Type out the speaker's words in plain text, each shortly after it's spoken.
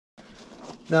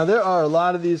Now there are a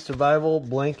lot of these survival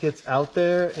blankets out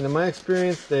there, and in my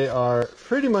experience they are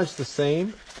pretty much the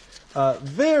same.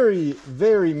 Very,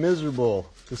 very miserable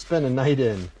to spend a night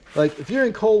in. Like if you're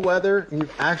in cold weather and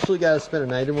you've actually got to spend a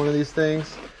night in one of these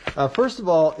things, first of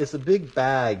all, it's a big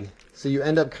bag, so you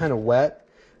end up kind of wet.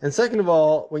 And second of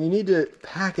all, when you need to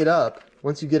pack it up,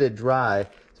 once you get it dry,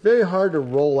 it's very hard to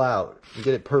roll out and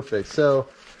get it perfect. So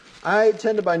I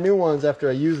tend to buy new ones after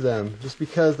I use them, just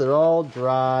because they're all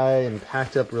dry and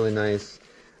packed up really nice.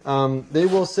 They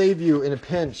will save you in a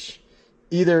pinch,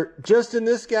 either just in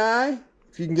this guy,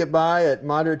 if you can get by at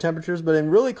moderate temperatures, but in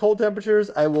really cold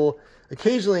temperatures, I will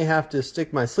occasionally have to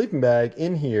stick my sleeping bag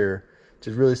in here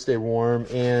to really stay warm.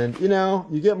 And, you know,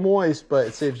 you get moist, but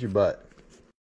it saves your butt.